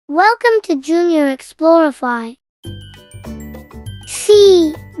Welcome to Junior Explorify.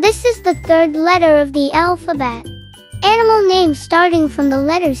 C. This is the third letter of the alphabet. Animal name starting from the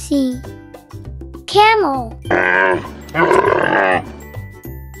letter C. Camel.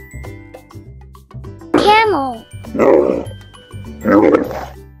 Camel.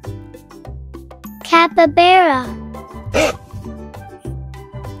 Capybara.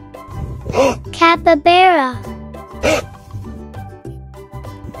 Capybara.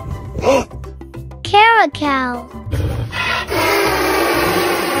 Caracal.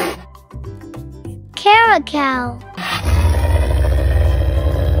 Caracal.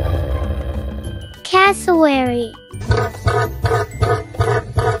 Cassowary.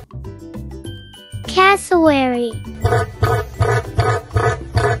 Cassowary.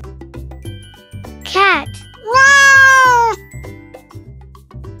 Cat.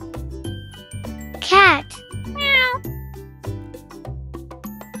 Cat.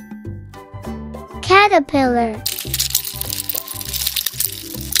 Caterpillar.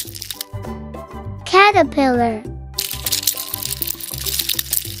 Caterpillar.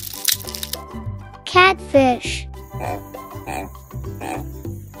 Catfish.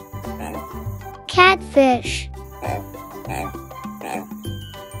 Catfish.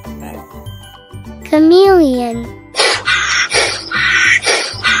 Chameleon.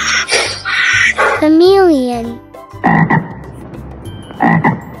 Chameleon.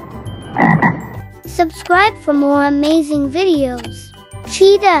 Subscribe for more amazing videos.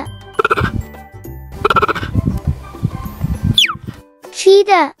 Cheetah.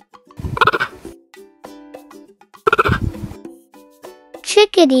 Cheetah.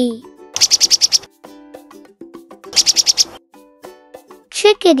 Chickadee.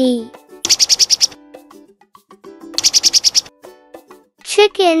 Chickadee.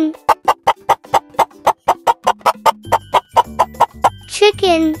 Chicken.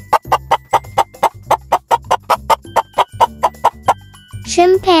 Chicken.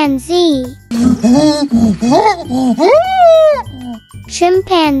 Chimpanzee.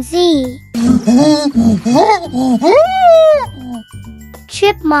 Chimpanzee.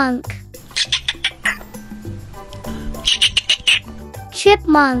 Chipmunk.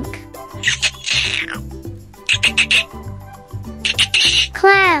 Chipmunk.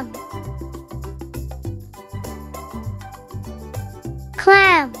 Clam.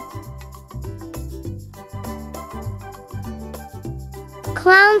 Clam.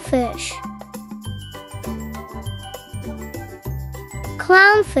 Clownfish.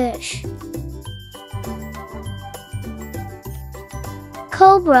 Clownfish.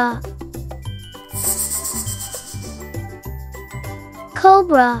 Cobra.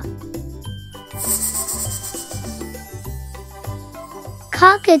 Cobra.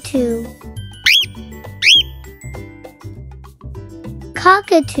 Cockatoo.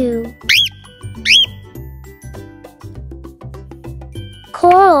 Cockatoo.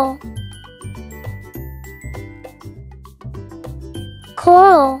 Coral.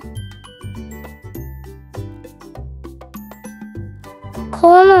 Coral.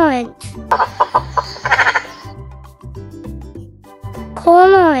 Cormorant.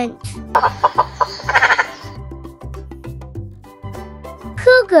 Cormorant.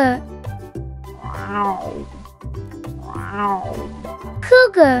 Cougar.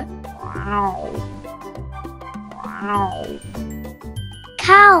 Cougar.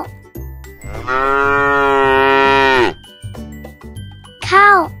 Cow.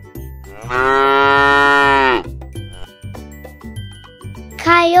 Cow.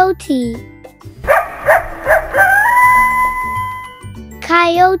 Coyote.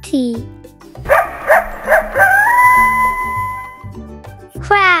 Coyote.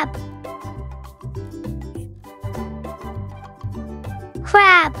 Crab.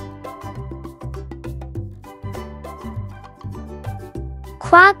 Crab.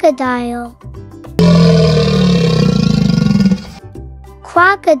 Crocodile.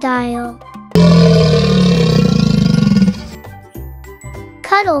 Crocodile.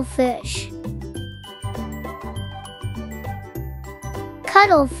 Cuttlefish.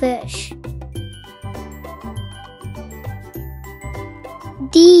 Cuttlefish.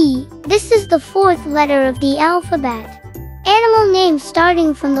 D. This is the fourth letter of the alphabet. Animal name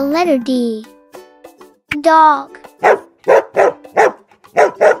starting from the letter D. Dog.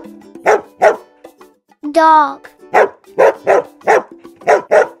 Dog.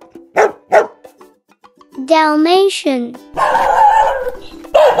 Dalmatian.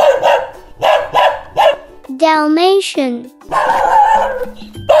 Dalmatian.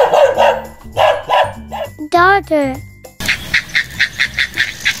 Darter.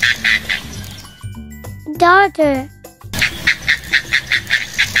 Darter.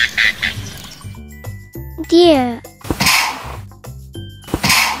 Deer.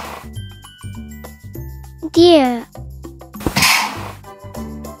 Deer.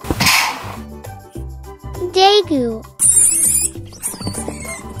 Dagu.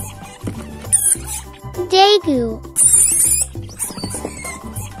 Dagu.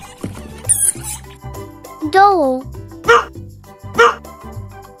 Dole.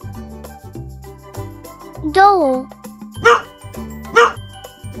 Dole.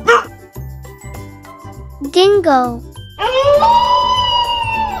 Dingo.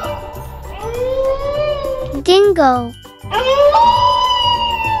 Dingo.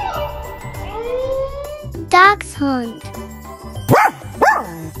 Dachshund.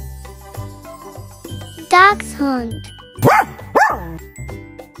 Dachshund.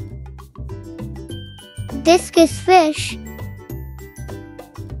 Discus fish.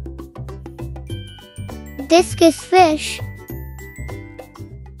 Discus fish.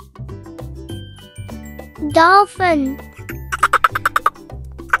 Dolphin.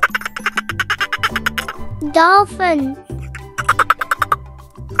 Dolphin.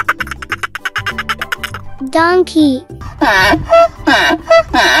 Donkey.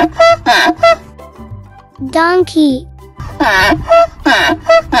 Donkey.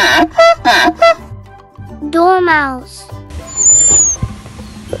 Dormouse.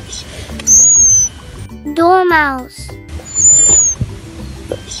 Dormouse.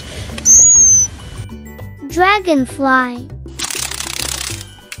 Dragonfly.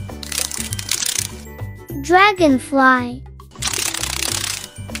 Dragonfly.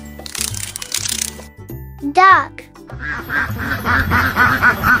 Duck.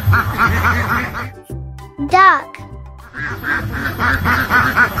 Duck.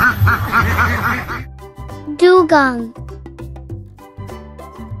 Dugong.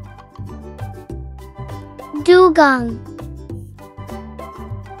 Dugong.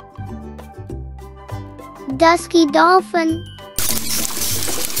 Dusky dolphin.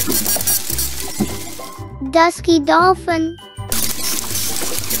 Dusky dolphin.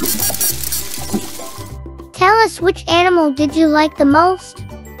 Tell us, which animal did you like the most?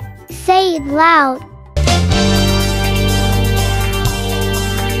 Say it loud.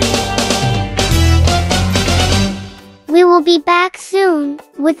 We will be back soon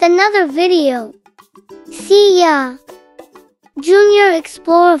with another video. See ya! Junior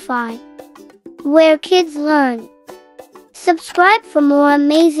Explorify, where kids learn. Subscribe for more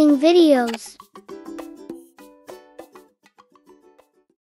amazing videos.